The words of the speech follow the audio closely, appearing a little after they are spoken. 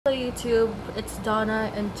YouTube, it's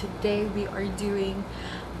Donna, and today we are doing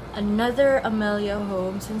another Amelia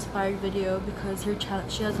Holmes inspired video because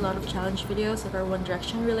she has a lot of challenge videos that are One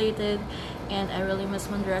Direction related, and I really miss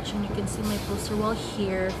One Direction. You can see my poster wall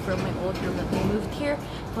here from my old room that we moved here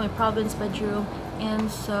to my province bedroom,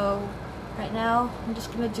 and so right now I'm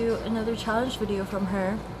just gonna do another challenge video from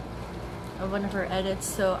her, of one of her edits.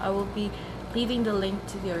 So I will be leaving the link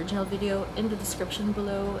to the original video in the description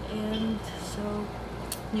below, and so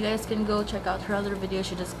you guys can go check out her other videos.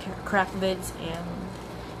 She does crack vids, and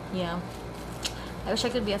yeah, I wish I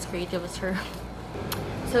could be as creative as her.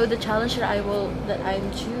 So the challenge that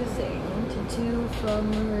I'm choosing to do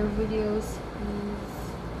from her videos is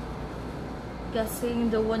guessing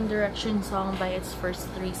the One Direction song by its first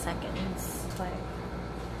 3 seconds. Like,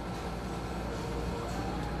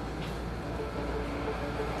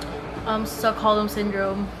 Stockholm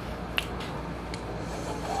Syndrome.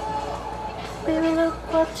 Baby, look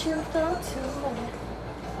what you've done to me.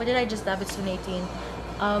 What did I just dab? It's 2018.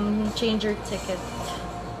 Change your ticket.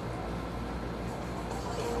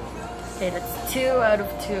 Okay, that's 2 out of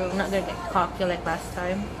 2. I'm not gonna get cocky like last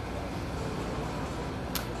time.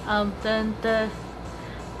 Then the,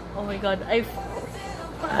 oh my god,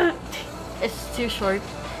 it's too short.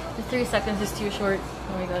 The 3 seconds is too short.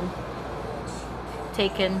 Oh my god.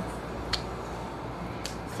 Taken.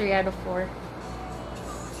 3 out of 4.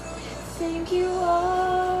 Think you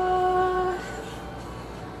are.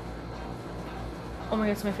 Oh my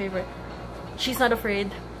god, it's my favorite. She's Not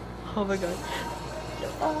Afraid. Oh my god.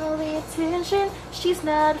 All the attention. She's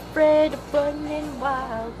not afraid of burning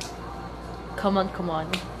wild. Come on, come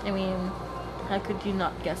on. I mean, how could you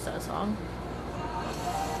not guess that song?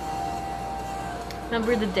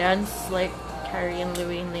 Remember the dance like Carrie and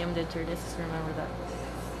Louie and Liam did to this? Remember that?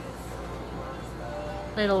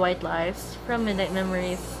 Little White Lies from Midnight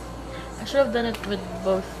Memories. I should have done it with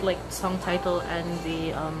both like song title and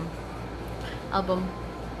the album.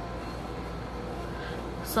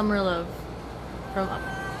 Summer Love from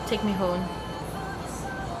Take Me Home.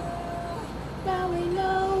 Now we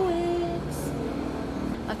know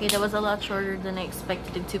it. Okay, that was a lot shorter than I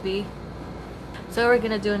expected it to be. So we're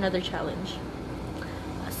gonna do another challenge.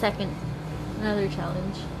 Another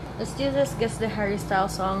challenge. Let's do this Guess the Harry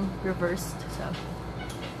Styles song reversed. So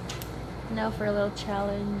now for a little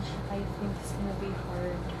challenge. I think it's gonna be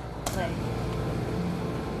hard. Like,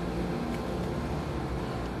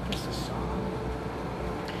 guess the song.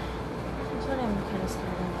 That's what I'm kind of scared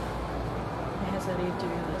of. I hesitate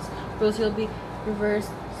doing this. Rules will be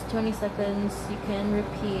reversed. It's 20 seconds. You can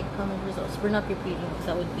repeat comment results. We're not repeating because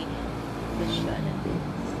that would be which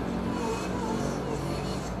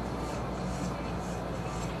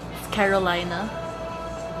It's Carolina.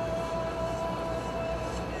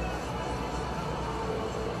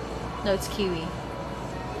 No, it's Kiwi.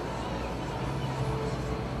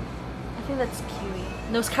 I think that's Kiwi.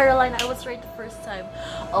 No, it's Carolina. I was right the first time.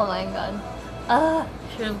 Oh my god.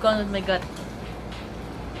 Should have gone with my gut.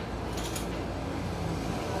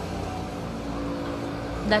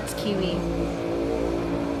 That's Kiwi.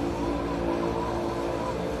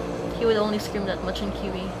 He would only scream that much in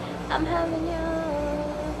Kiwi. I'm having you.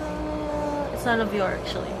 It's not a VR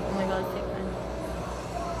actually. Oh my god, fake fan.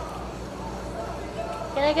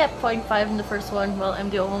 Can I get 0.5 in the first one? Well, I'm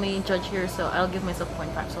the only judge here, so I'll give myself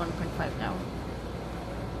 0.5, so 1.5 now.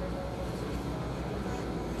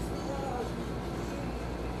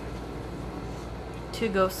 Two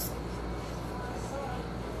ghosts.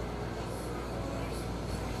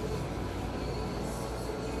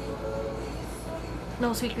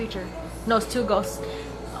 No, Sweet Creature. No, it's 2 ghosts.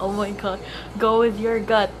 Oh my god. Go with your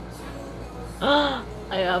gut. I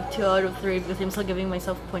have 2 out of 3 because I'm still giving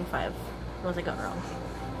myself 0.5. What was I got wrong?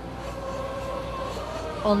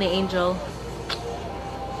 Only Angel.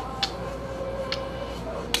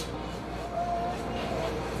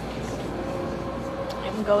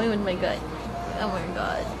 I'm going with my gut. Oh my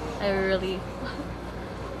god. I really...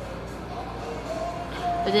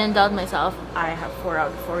 I didn't doubt myself. I have 4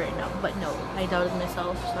 out of 4 right now. But no, I doubted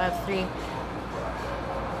myself. So I have 3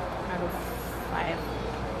 out of 5.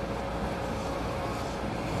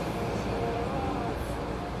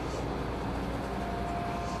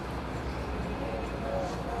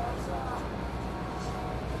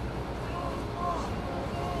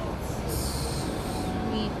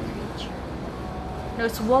 No,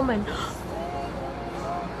 it's Woman.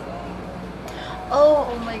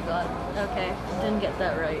 Oh my god. Okay, didn't get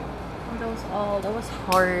that right. That was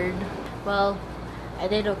hard. Well, I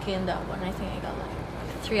did okay in that one. I think I got like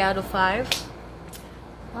 3 out of 5.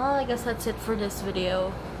 Well, I guess that's it for this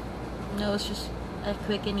video. No, it's just a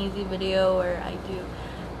quick and easy video where I do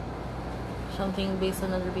something based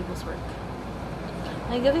on other people's work.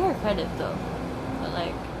 I'm giving her credit though, but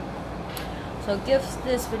like, so give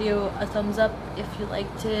this video a thumbs up if you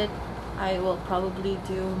liked it. I will probably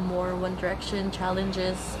do more One Direction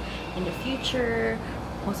challenges in the future,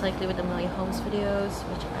 most likely with Amelia Holmes videos,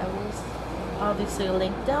 which I will obviously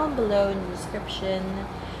link down below in the description.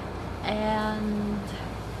 And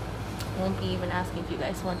I won't be even asking if you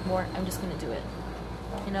guys want more. I'm just gonna do it,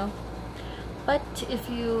 you know. But if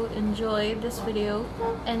you enjoyed this video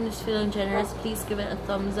and is feeling generous, please give it a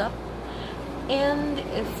thumbs up. And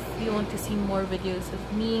if you want to see more videos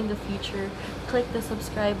of me in the future, click the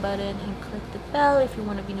subscribe button and click the bell if you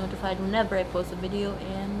want to be notified whenever I post a video.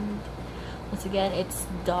 And once again, it's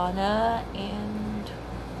Donna, and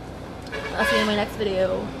I'll see you in my next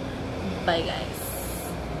video. Bye guys.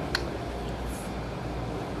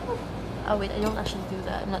 Oh wait, I don't actually do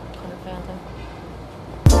that. I'm not Connor Phantom.